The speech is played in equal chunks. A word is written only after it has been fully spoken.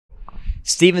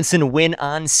Stevenson win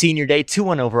on senior day,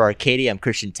 2-1 over Arcadia. I'm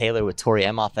Christian Taylor with Tori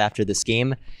Emoff after this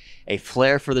game. A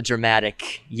flair for the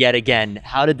dramatic yet again.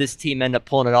 How did this team end up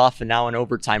pulling it off and now in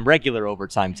overtime, regular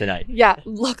overtime tonight? Yeah,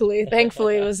 luckily,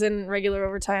 thankfully it was in regular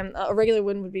overtime. A regular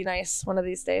win would be nice one of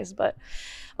these days, but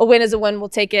a win is a win. We'll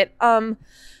take it.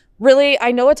 Really,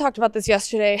 I know I talked about this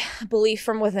yesterday, belief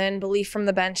from within, belief from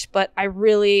the bench, but I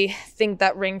really think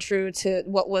that rang true to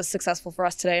what was successful for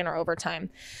us today in our overtime.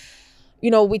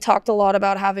 You know, we talked a lot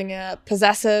about having a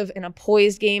possessive and a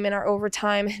poised game in our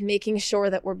overtime, making sure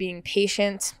that we're being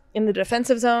patient in the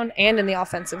defensive zone and in the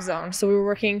offensive zone. So we were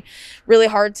working really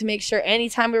hard to make sure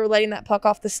anytime we were letting that puck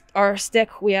off our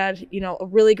stick, we had, a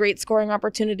really great scoring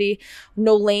opportunity,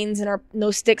 no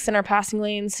sticks in our passing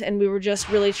lanes, and we were just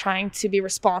really trying to be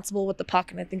responsible with the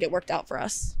puck, and I think it worked out for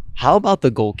us. How about the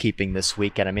goalkeeping this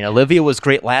weekend? I mean, Olivia was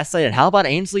great last night, and how about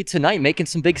Ainsley tonight making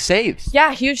some big saves?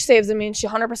 Yeah, huge saves. I mean, she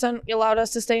 100% allowed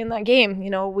us to stay in that game.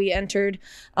 We entered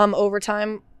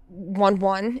overtime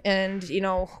 1-1,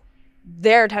 and,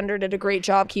 their tender did a great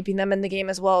job keeping them in the game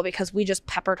as well, because we just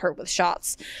peppered her with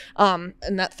shots in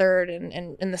that third and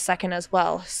in the second as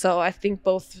well. So I think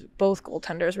both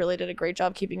goaltenders really did a great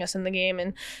job keeping us in the game.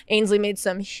 And Ainsley made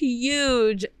some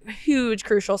huge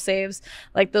crucial saves,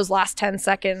 like those last 10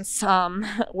 seconds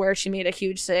where she made a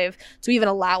huge save to even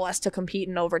allow us to compete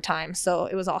in overtime. So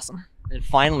it was awesome. And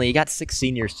finally, you got 6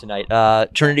 seniors tonight.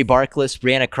 Trinity Barkless,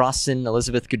 Brianna Crossan,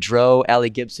 Elizabeth Gaudreau, Allie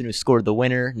Gibson, who scored the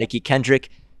winner, Nikki Kendrick,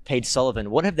 Paige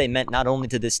Sullivan. What have they meant not only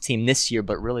to this team this year,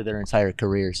 but really their entire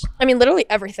careers? I mean, literally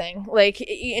everything. Like,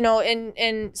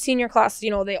 in senior class,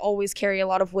 they always carry a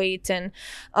lot of weight. And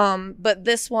but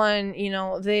this one,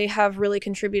 they have really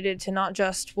contributed to not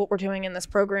just what we're doing in this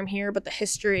program here, but the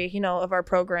history, of our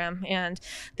program. And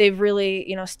they've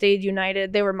really, stayed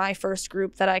united. They were my first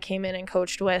group that I came in and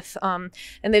coached with. And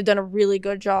they've done a really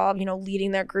good job,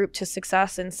 leading their group to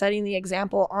success and setting the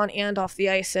example on and off the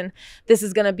ice. And this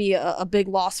is going to be a big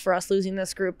loss for us losing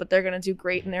this group, but they're going to do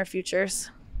great in their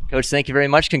futures. Coach, thank you very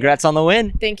much. Congrats on the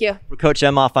win. Thank you. For Coach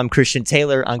Emoff, I'm Christian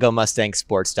Taylor on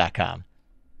GoMustangSports.com.